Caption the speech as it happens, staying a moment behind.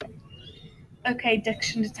Okay,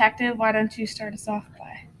 Diction Detective, why don't you start us off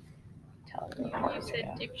by telling me You what said to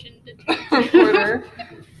do? diction detective.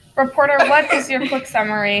 Reporter, what is your quick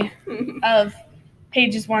summary of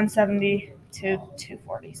pages 170 to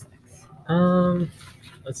 246?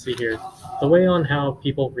 Let's see here. The way on how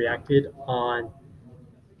people reacted on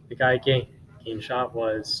the guy getting shot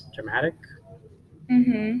was dramatic,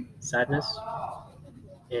 Mm-hmm. sadness,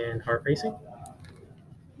 and heart racing,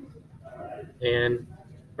 and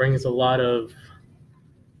brings a lot of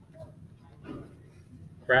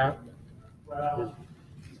grab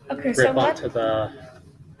Okay, grip onto the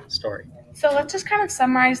story. So let's just kind of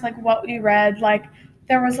summarize like what we read. Like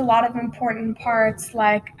there was a lot of important parts,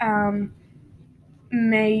 like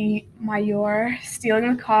Mayor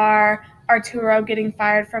stealing the car, Arturo getting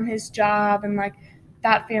fired from his job, and like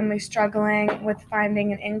that family struggling with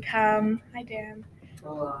finding an income. Hi, Dan.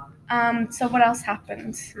 So what else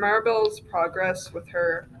happened? Maribel's progress with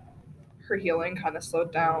her healing kind of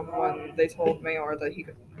slowed down when they told Mayor that he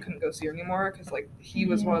couldn't go see her anymore because like he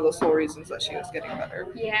was one of the sole reasons that she was getting better.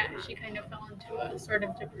 Yeah, she kind of fell into a sort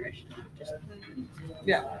of depression.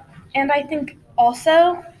 Yeah. And I think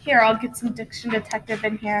also here I'll get some Diction Detective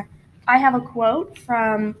in here. I have a quote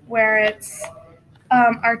from where it's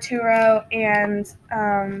Arturo and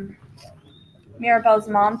Mirabelle's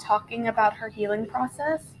mom talking about her healing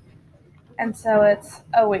process. And so it's,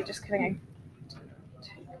 oh wait, just kidding.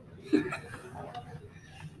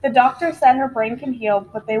 The doctor said her brain can heal,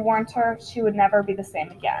 but they warned her she would never be the same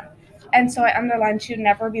again. And so I underlined she would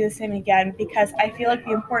never be the same again because I feel like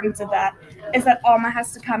the importance of that is that Alma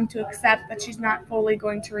has to come to accept that she's not fully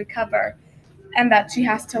going to recover and that she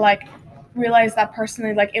has to like realize that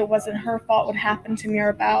personally like it wasn't her fault what happened to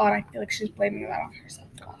Mirabelle, and I feel like she's blaming that on herself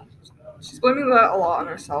a lot. She's blaming that a lot on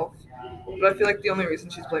herself, but I feel like the only reason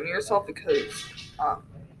she's blaming herself because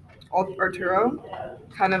Arturo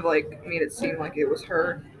kind of like made it seem like it was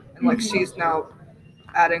her, and like she's now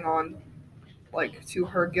adding on like to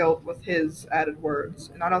her guilt with his added words,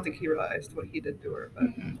 and I don't think he realized what he did to her. But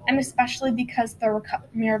And especially because the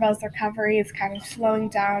Mirabelle's recovery is kind of slowing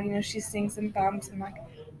down. You know, she's seeing some bumps and like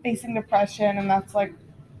facing depression, and that's like,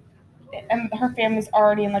 and her family's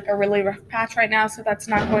already in like a really rough patch right now, so that's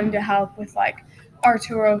not going to help with like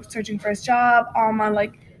Arturo searching for his job, Alma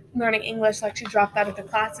like learning English, like she dropped out of the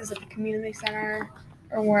classes at the community center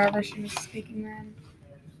or wherever she was speaking then.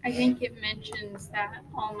 I think it mentions that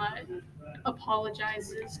Alma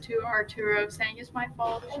apologizes to Arturo, saying it's my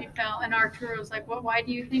fault she fell, and Arturo's like, well, why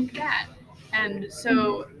do you think that? And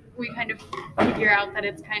so we kind of figure out that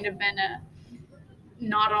it's kind of been a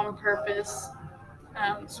not on purpose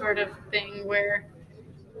sort of thing where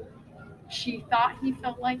she thought he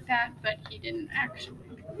felt like that, but he didn't actually.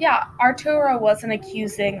 Yeah, Arturo wasn't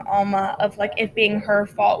accusing Alma of like it being her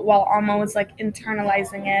fault, while Alma was like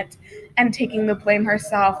internalizing it and taking the blame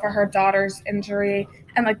herself for her daughter's injury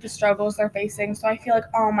and like the struggles they're facing. So I feel like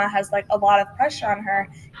Alma has like a lot of pressure on her,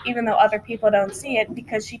 even though other people don't see it,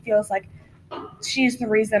 because she feels like she's the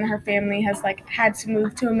reason her family has like had to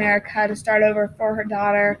move to America to start over for her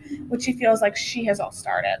daughter, which she feels like she has all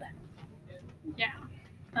started. Yeah.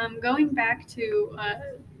 Going back to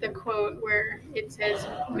the quote where it says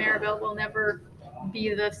Maribel will never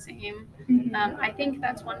be the same. I think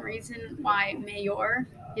that's one reason why Mayor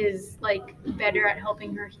is like better at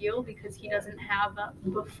helping her heal because he doesn't have a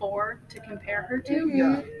before to compare her to.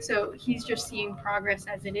 yeah, So he's just seeing progress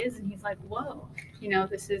as it is, and he's like, "Whoa,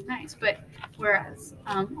 this is nice." But whereas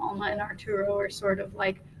Alma and Arturo are sort of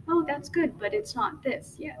like, "Oh, that's good, but it's not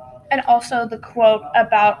this yet." And also, the quote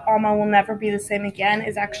about Alma will never be the same again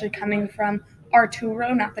is actually coming from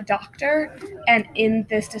Arturo, not the doctor. And in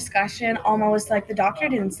this discussion, Alma was like, the doctor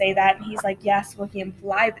didn't say that. And he's like, yes, well, he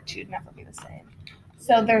implied that she'd never be the same.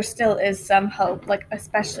 So there still is some hope, like,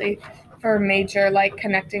 especially for Major, like,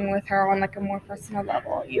 connecting with her on, like, a more personal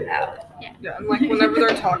level, Yeah, and like whenever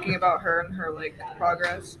they're talking about her and her like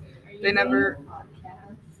progress, they never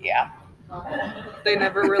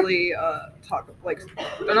really talk like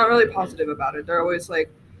they're not really positive about it. They're always like,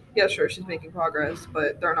 yeah, sure, she's making progress,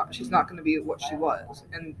 but she's not going to be what she was,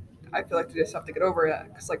 and I feel like they just have to get over it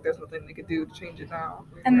because like there's nothing they could do to change it now.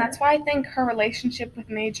 And that's why I think her relationship with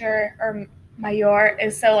Major or Mayor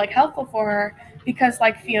is so like helpful for her, because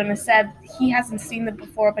like Fiona said, he hasn't seen it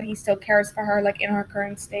before, but he still cares for her like in her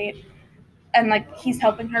current state. And like he's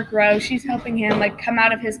helping her grow, she's helping him like come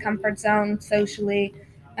out of his comfort zone socially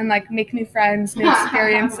and like make new friends, new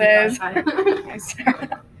experiences.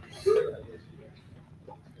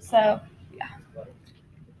 So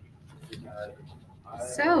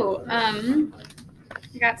So,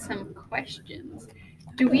 we got some questions.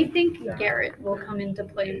 Do we think Garrett will come into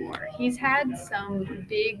play more? He's had some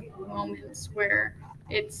big moments where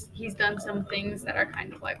he's done some things that are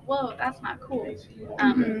kind of like, whoa, that's not cool.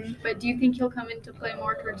 But do you think he'll come into play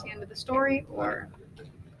more towards the end of the story, or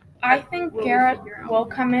I think Garrett will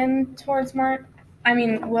come in towards more. I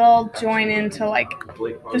mean, will join into like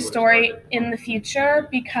the story in the future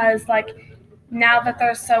because like now that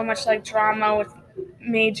there's so much like drama with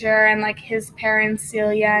Major and like his parents,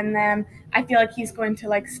 Celia and them, I feel like he's going to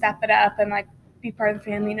like step it up and like be part of the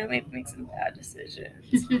family, maybe make some bad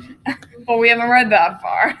decisions. But we haven't read that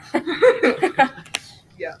far.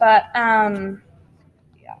 Yeah. But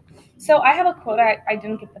yeah. So I have a quote. I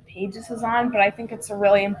didn't get the page this is on, but I think it's a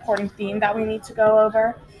really important theme that we need to go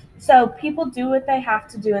over. So people do what they have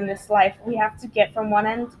to do in this life. We have to get from one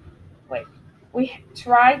end. Wait. We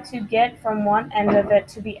try to get from one end of it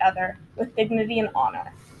to the other with dignity and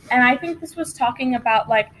honor. And I think this was talking about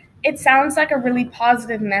like it sounds like a really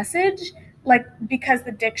positive message, like because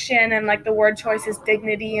the diction and like the word choice is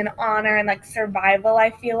dignity and honor and like survival,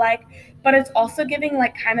 I feel like. But it's also giving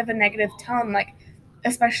like kind of a negative tone, like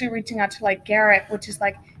especially reaching out to like Garrett, which is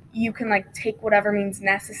like you can like take whatever means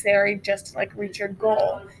necessary just to like reach your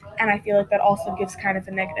goal. And I feel like that also gives kind of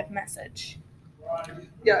a negative message.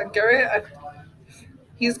 Yeah, Garrett,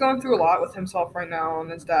 he's going through a lot with himself right now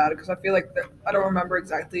and his dad because I feel like I don't remember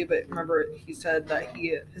exactly, but remember he said that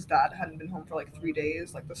his dad hadn't been home for like 3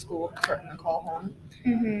 days, like the school threatened to call home,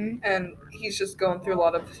 and he's just going through a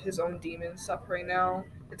lot of his own demon stuff right now.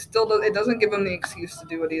 It doesn't give him the excuse to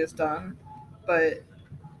do what he has done, but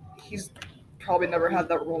he's probably never had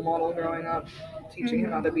that role model growing up teaching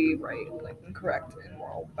him how to be right, like and correct in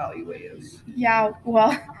moral value ways. Yeah,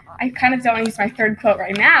 well, I kind of don't want to use my third quote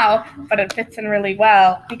right now, but it fits in really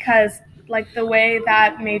well because like the way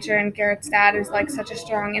that Major and Garrett's dad is like such a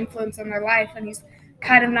strong influence in their life and he's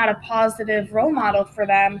kind of not a positive role model for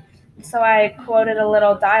them. So I quoted a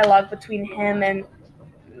little dialogue between him and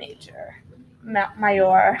Mayor.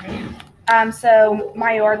 So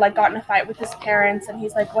Mayor like got in a fight with his parents and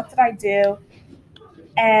he's like, "What did I do?"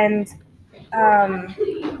 And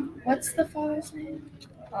what's the father's name?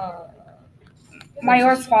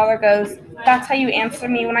 Mayor's father goes, "That's how you answer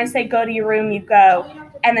me. When I say go to your room, you go."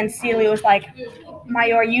 And then Celia was like,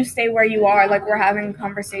 "Mayor, you stay where you are. Like, we're having a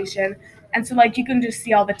conversation." And so, like, you can just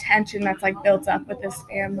see all the tension that's, like, built up with this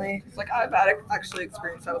family. It's like I've actually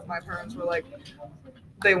experienced that with my parents where, like,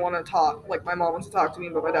 they want to talk. Like, my mom wants to talk to me,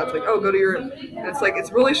 but my dad's like, "Oh, go to your room." And it's like,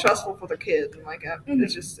 it's really stressful for the kid. And, like,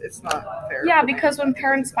 it's not fair. Yeah, because when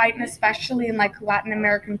parents fight, and especially in, like, Latin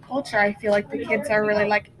American culture, I feel like the kids are really,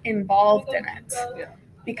 like, involved in it. Yeah.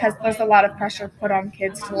 Because there's a lot of pressure put on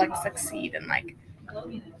kids to, like, succeed and, like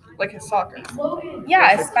his soccer.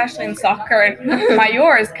 Yeah, especially in soccer. And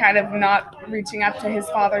Mayor is kind of not reaching up to his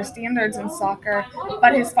father's standards in soccer,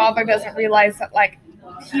 but his father doesn't realize that like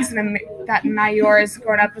that Mayor is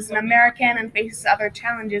grown up as an American and faces other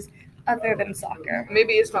challenges other than soccer.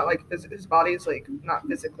 Maybe it's not like his body is like not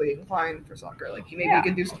physically inclined for soccer. Like he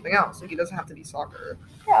can do something else. Like he doesn't have to be soccer.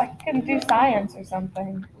 Yeah, he can do science or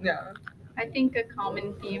something. Yeah. I think a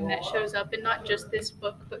common theme that shows up in not just this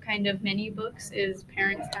book, but kind of many books, is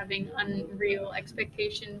parents having unreal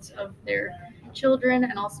expectations of their children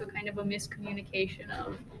and also kind of a miscommunication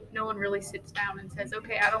of no one really sits down and says,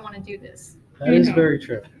 okay, I don't want to do this. That is very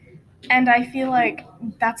true. And I feel like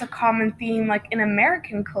that's a common theme, like in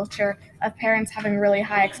American culture, of parents having really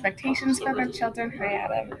high expectations for their children. Hi,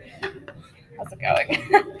 Adam. How's it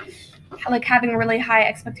going? Like having really high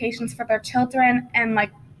expectations for their children, and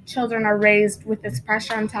like children are raised with this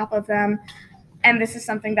pressure on top of them. And this is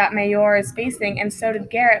something that Mayor is facing, and so did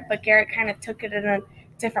Garrett. But Garrett kind of took it in a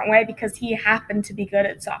different way because he happened to be good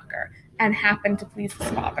at soccer and happened to please his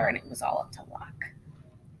father, and it was all up to luck.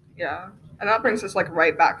 Yeah. And that brings us like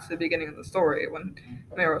right back to the beginning of the story when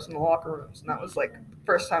Mayor was in the locker rooms, and that was like the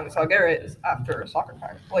first time we saw Garrett is after a soccer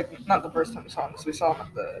practice. Like not the first time we saw him, because we saw him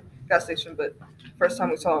at the gas station, but the first time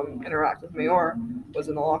we saw him interact with Mayor was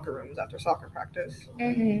in the locker rooms after soccer practice.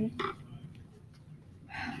 Mm-hmm.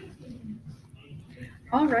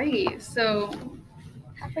 Alrighty, so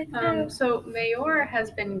Mayor has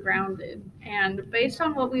been grounded, and based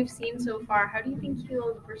on what we've seen so far, how do you think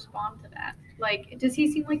he'll respond to that? Like, does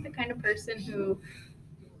he seem like the kind of person who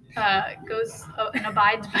goes and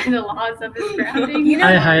abides by the laws of his grounding?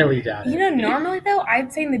 I highly doubt it. Normally though,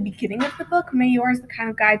 I'd say in the beginning of the book, Mayor is the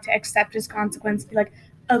kind of guy to accept his consequence, be like,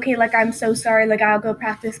 okay, like, I'm so sorry, like, I'll go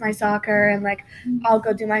practice my soccer, and, like, I'll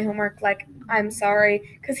go do my homework, like, I'm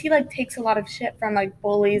sorry, because he, like, takes a lot of shit from, like,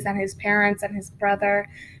 bullies and his parents and his brother,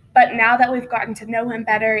 but now that we've gotten to know him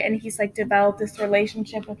better, and he's, like, developed this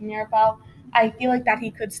relationship with Mirabelle, I feel like that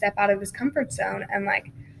he could step out of his comfort zone and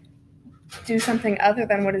like do something other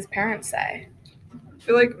than what his parents say. I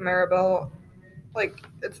feel like Maribel, like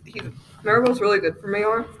Maribel's really good for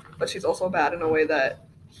Mayor, but she's also bad in a way that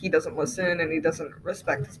he doesn't listen and he doesn't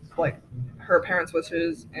respect her parents'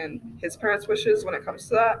 wishes and his parents' wishes when it comes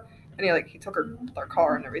to that. And he took their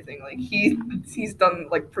car and everything. Like he's done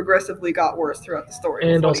like progressively got worse throughout the story.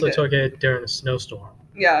 And with what also he did. took it during a snowstorm.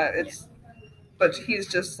 Yeah, but he's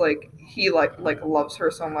just he loves her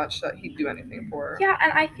so much that he'd do anything for her. Yeah,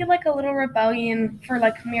 and I feel like a little rebellion for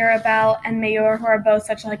like Mirabelle and Mayor, who are both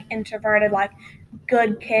such like introverted, like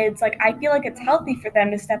good kids. Like I feel like it's healthy for them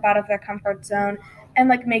to step out of their comfort zone and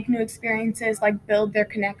like make new experiences, like build their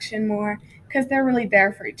connection more, because they're really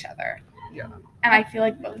there for each other. Yeah. And I feel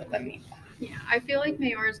like both of them need that. Yeah, I feel like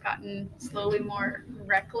Mayor's gotten slowly more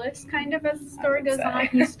reckless kind of as the story goes say. on.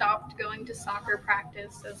 He stopped going to soccer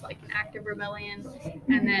practice as like an act of rebellion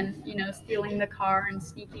and then, stealing the car and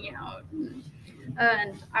sneaking out.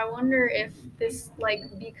 And I wonder if this, like,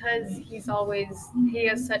 because he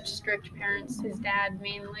has such strict parents, his dad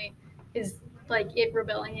mainly, is like it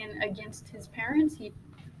rebellion against his parents?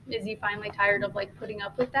 Is he finally tired of like putting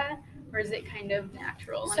up with that? Or is it kind of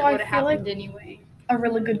natural and So it I would have feel like- happened anyway? A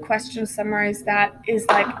really good question to summarize that is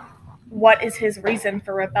like, what is his reason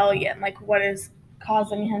for rebellion? Like, what is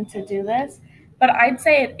causing him to do this? But I'd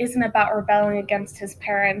say it isn't about rebelling against his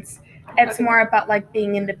parents. It's more about like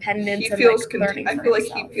being independent and like learning I for feel like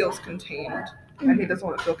himself. he feels contained, and he doesn't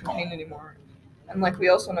want to feel contained anymore. And like we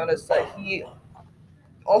also noticed that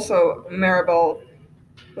Maribel,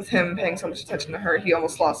 with him paying so much attention to her, he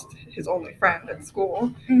almost lost his only friend at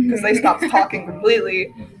school because they stopped talking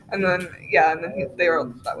completely. And then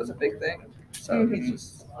that was a big thing. So he's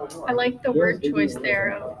just. I like the word choice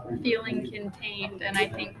there of feeling contained, and I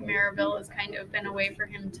think Maribel has kind of been a way for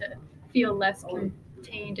him to feel less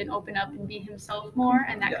contained and open up and be himself more,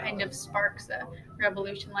 and that kind of sparks a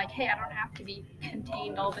revolution like, hey, I don't have to be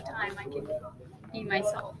contained all the time, I can be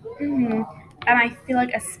myself. And I feel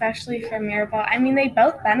like especially for Mirabel, I mean, they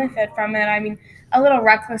both benefit from it. I mean, a little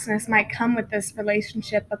recklessness might come with this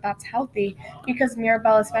relationship, but that's healthy because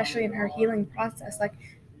Mirabel, especially in her healing process, like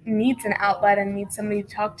needs an outlet and needs somebody to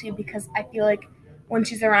talk to, because I feel like when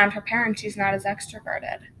she's around her parents, she's not as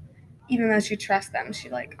extroverted. Even though she trusts them, she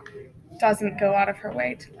like doesn't go out of her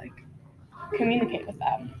way to like communicate with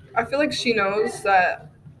them. I feel like she knows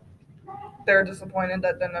that they're disappointed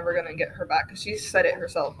that they're never gonna get her back because she said it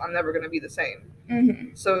herself. I'm never gonna be the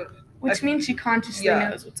same. So Which means she consciously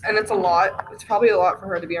knows what's going on. And it's a lot. It's probably a lot for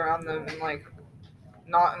her to be around them and like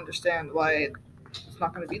not understand why it's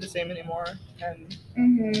not going to be the same anymore, and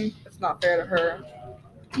it's not fair to her.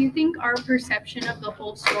 Do you think our perception of the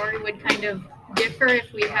whole story would kind of differ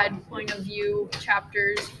if we had point of view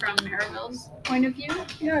chapters from Maribel's point of view?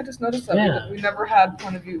 Yeah, I just noticed that we never had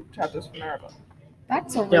point of view chapters from Maribel.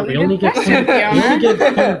 That's a really we only good question, we only Fiona. get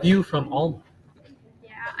point of view from Alma.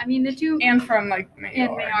 Yeah, I mean the two And from like Mayor.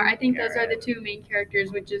 and Mayor. I think those are the two main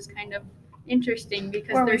characters, which is kind of interesting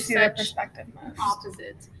because Where we they're see their such perspective most.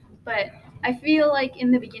 opposites. But I feel like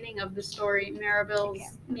in the beginning of the story,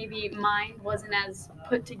 Maribel's maybe mind wasn't as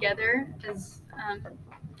put together as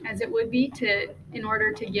it would be in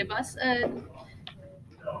order to give us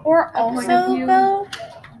Or point of also view. though,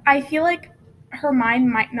 I feel like her mind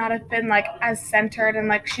might not have been like as centered and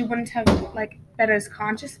like she wouldn't have like been as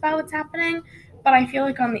conscious about what's happening. But I feel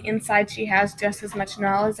like on the inside she has just as much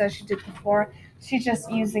knowledge as she did before. She's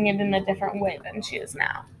just using it in a different way than she is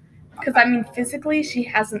now. Because I mean, physically she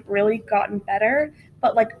hasn't really gotten better,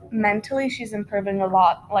 but like mentally she's improving a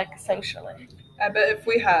lot, like socially. I bet if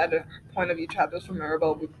we had point of view chapters from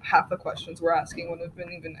Maribel, half the questions we're asking wouldn't have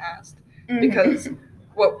been even asked. Because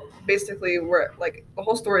we're like the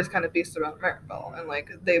whole story is kind of based around Maribel, and like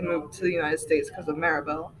they moved to the United States because of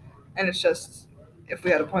Maribel, and it's just if we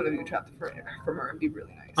had a point of view chapter from her, it'd be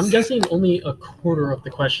really nice. I'm guessing only a quarter of the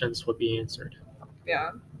questions would be answered.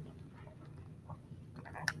 Yeah.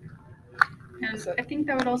 And I think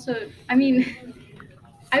that would also, I mean,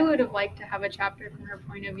 I would have liked to have a chapter from her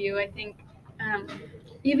point of view. I think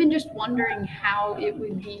even just wondering how it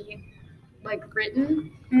would be like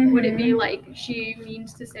written. Would it be like she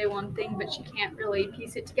means to say one thing but she can't really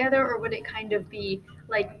piece it together, or would it kind of be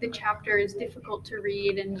like the chapter is difficult to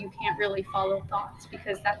read and you can't really follow thoughts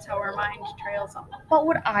because that's how our mind trails off? But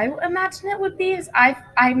what I imagine it would be is I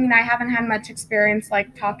mean I haven't had much experience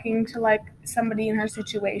like talking to like somebody in her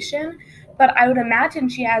situation, but I would imagine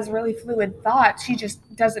she has really fluid thoughts. She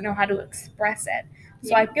just doesn't know how to express it.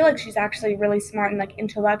 So I feel like she's actually really smart and like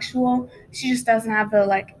intellectual. She just doesn't have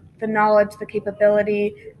the knowledge, the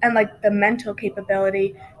capability, and like the mental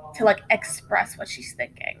capability to like express what she's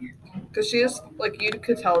thinking. Because she is, like, you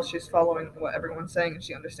could tell she's following what everyone's saying and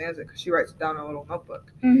she understands it because she writes it down in a little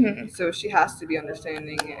notebook. Mm-hmm. So she has to be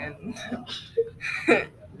understanding and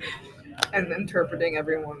and interpreting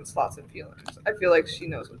everyone's thoughts and feelings. I feel like she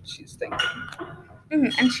knows what she's thinking.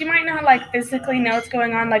 Mm-hmm. And she might not like physically know what's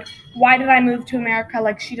going on. Like, why did I move to America?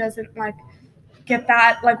 Like, she doesn't like get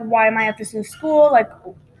that. Like, why am I at this new school? Like,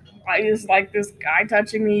 why is like this guy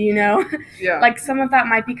touching me? You know, Yeah. like some of that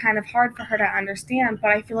might be kind of hard for her to understand.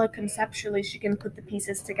 But I feel like conceptually she can put the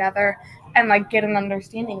pieces together and like get an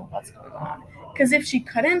understanding of what's going on. Because if she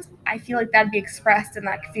couldn't, I feel like that'd be expressed in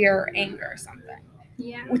like fear or anger or something.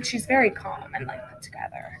 Yeah. Which she's very calm and like put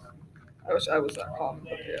together. I wish I was that calm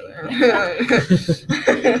and put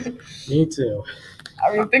together. Me too.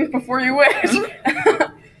 I mean, think before you wish.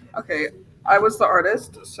 Okay, I was the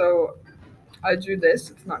artist, so I drew this.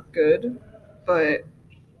 It's not good, but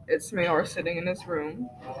it's Mayor sitting in his room,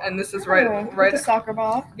 and this is With right. the soccer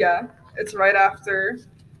ball. Yeah, it's right after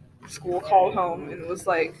school called home and was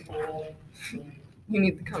like, "You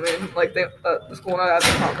need to come in." Like the school not at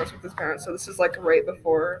the conference with his parents, so this is like right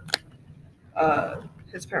before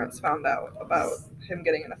his parents found out about him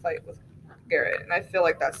getting in a fight with Garrett, and I feel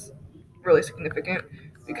like that's really significant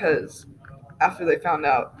because after they found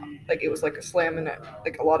out, like it was like a slam in it,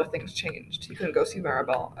 like a lot of things changed. He couldn't go see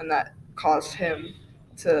Maribel, and that caused him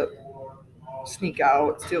to sneak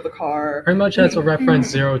out, steal the car. Pretty much that's a reference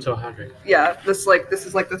 0 to 100. Yeah, this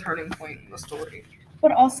is like the turning point in the story.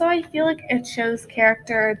 But also, I feel like it shows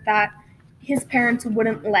character that his parents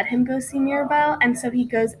wouldn't let him go see Mirabelle, and so he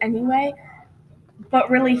goes anyway.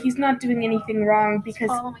 But really, he's not doing anything wrong because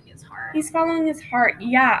Following his heart. he's following his heart.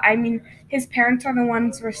 Yeah, I mean, his parents are the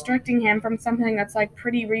ones restricting him from something that's like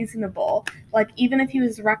pretty reasonable. Like, even if he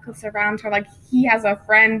was reckless around her, like he has a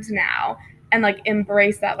friend now, and like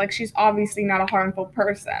embrace that. Like, she's obviously not a harmful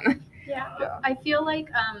person. Yeah. I feel like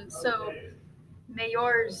so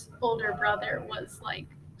Mayor's older brother was like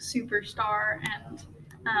superstar,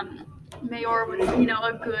 and Mayor was, you know,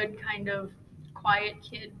 a good kind of quiet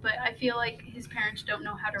kid, but I feel like his parents don't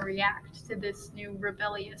know how to react to this new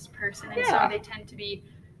rebellious person, and Yeah. so they tend to be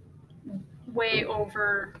way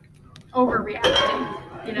overreacting.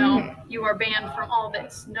 You know, you are banned from all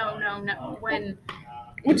this. No. When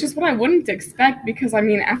Which is what I wouldn't expect because, I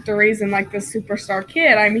mean, after raising like this superstar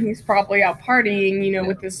kid, I mean, he's probably out partying, you know,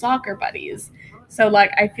 with his soccer buddies. So,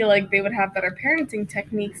 like, I feel like they would have better parenting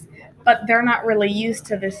techniques, but they're not really used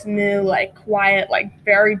to this new, like, quiet, like,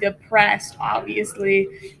 very depressed,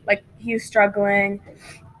 obviously. Like, he's struggling,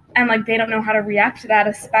 and, like, they don't know how to react to that,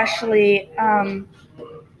 especially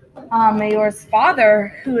Mayor's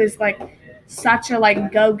father, who is, like, such a,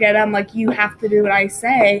 like, go get him, like, you have to do what I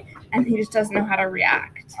say, and he just doesn't know how to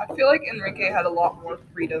react. I feel like Enrique had a lot more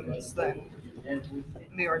freedoms than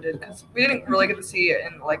Mayor did because we didn't really get to see it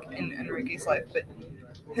in Enrique's life, but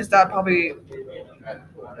his dad probably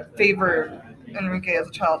favored Enrique as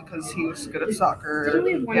a child because he was good at soccer. Didn't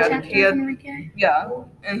we have one He chapter had of Enrique? yeah,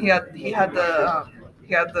 and he had the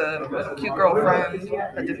cute girlfriend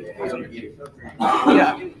that didn't wasn't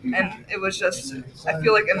yeah, and it was just I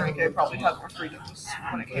feel like Enrique probably had more freedoms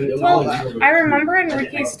when it came to all Well, that. I remember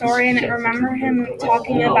Enrique's story, and I remember him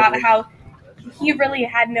talking about how he really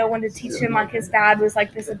had no one to teach him. Like, his dad was,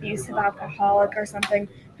 like, this abusive alcoholic or something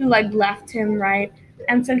who, like, left him, right?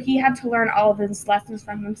 And so he had to learn all of his lessons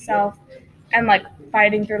from himself and, like,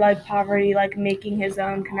 fighting through, like, poverty, like, making his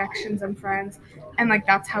own connections and friends. And, like,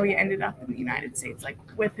 that's how he ended up in the United States, like,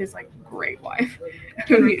 with his, like, great wife.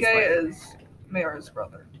 Enrique is Mayor's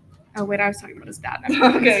brother. Oh, wait, I was talking about his dad.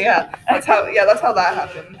 Okay, yeah, that's how that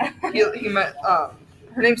happened. He met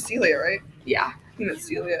her name's Celia, right? Yeah. He met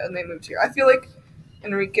Celia and they moved here. I feel like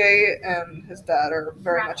Enrique and his dad are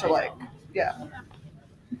very much alike. Yeah.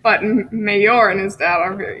 But Mayor and his dad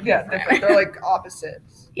are very different. They're like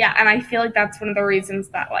opposites. Yeah, and I feel like that's one of the reasons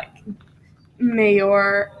that like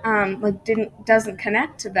Mayor like doesn't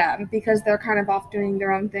connect to them because they're kind of off doing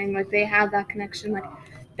their own thing. Like they have that connection, like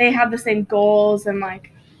they have the same goals and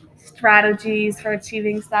like strategies for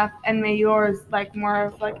achieving stuff, and Mayor is like more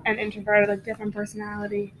of like an introverted, like different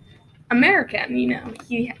personality. American, you know,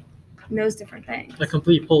 he knows different things. A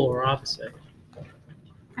complete polar opposite.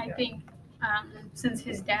 I think since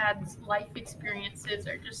his dad's life experiences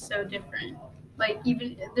are just so different, like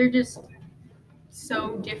even they're just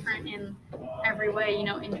so different in every way, you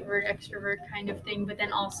know, introvert, extrovert kind of thing, but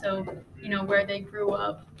then also, you know, where they grew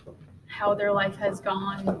up, how their life has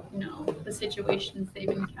gone, you know, the situations they've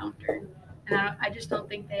encountered. And I just don't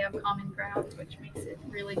think they have common ground, which makes it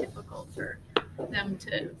really difficult for them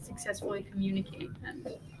to successfully communicate. And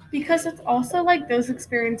Because it's also like those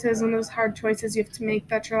experiences and those hard choices you have to make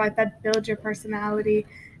that you're like that build your personality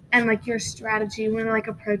and like your strategy when like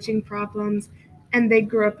approaching problems. And they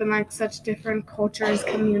grew up in like such different cultures,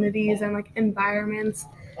 communities, and like environments.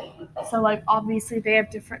 So like obviously they have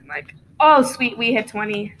different like, oh sweet, we hit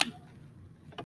 20.